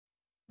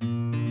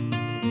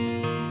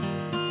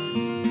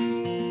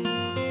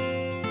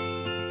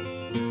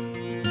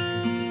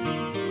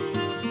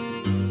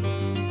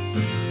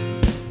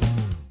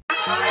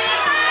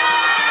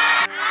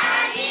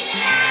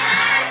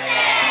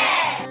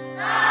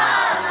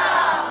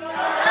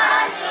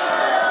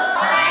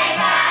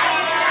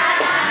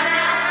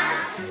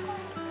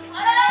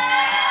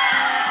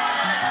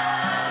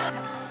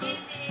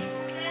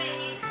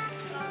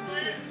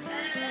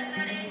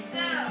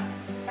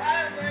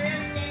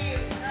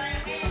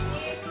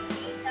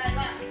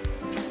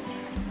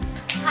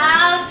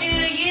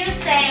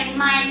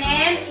My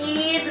name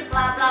is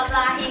blah blah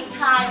blah in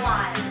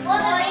Taiwan. 我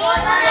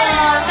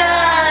的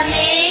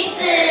名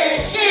字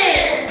是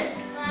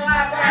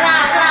blah blah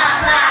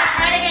blah.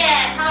 Try it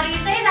again. How do you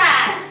say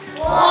that?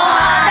 我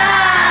的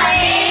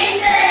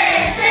名字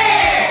是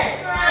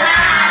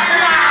blah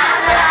blah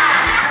blah.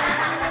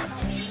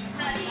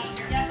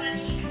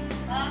 Japanese,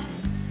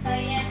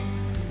 science,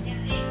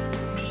 music,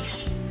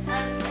 PE,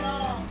 and so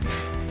on.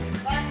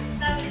 What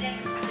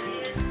subject do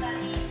you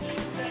study in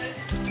school?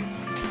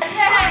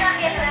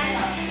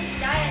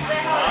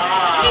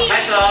 拍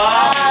手。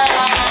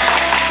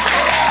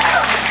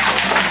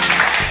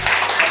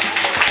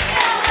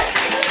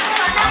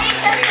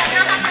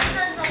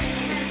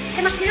可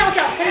以吗？可以绕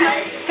脚，可以吗？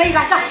可以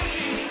来照。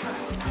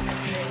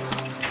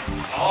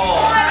哦，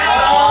拍手。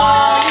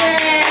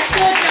耶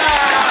，good job.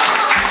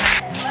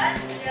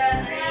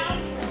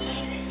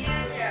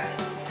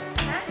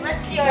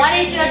 What's your dream in the future? What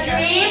is your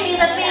dream in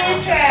the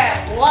future?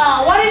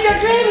 Wow, what is your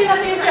dream in the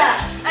future?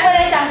 未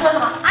来想做什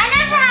么？ I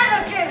never have a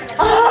dream.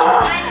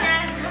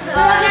 Oh,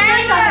 just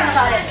say something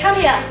about it. Come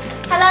here.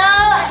 Hello,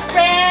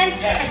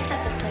 friends.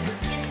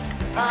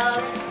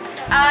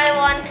 I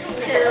want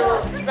to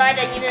ride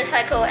a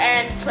unicycle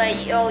and play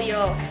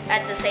yo-yo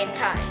at the same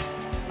time.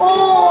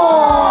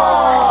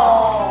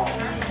 Oh,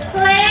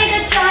 play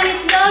the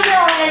Chinese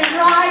yo-yo and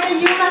ride the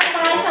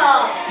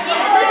unicycle.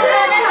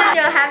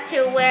 You have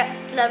to wear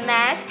the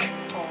mask.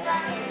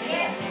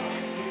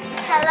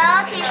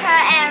 Hello, teacher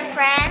and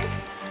friends.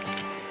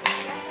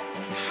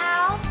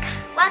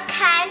 What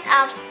kind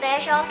of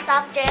special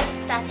subject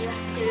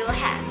do you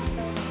have?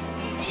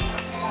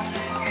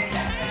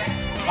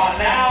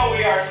 Now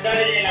we are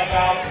studying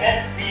about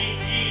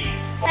SDG.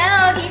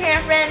 Hello, teacher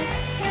and friends.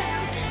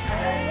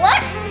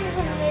 What?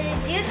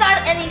 Do you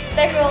got any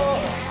special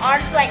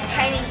arts like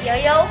Chinese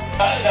yo-yo?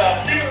 The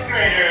 6th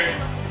graders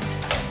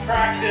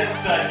practice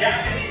the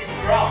Japanese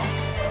drum.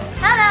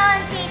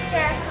 Hello,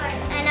 teacher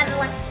and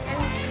everyone. And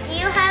do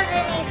you have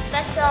any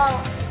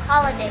special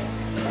holidays?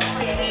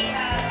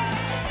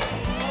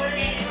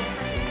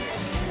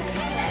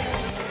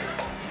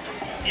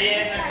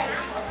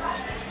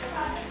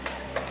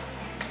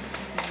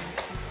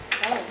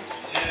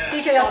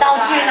 teacher 有道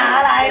具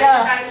拿来了。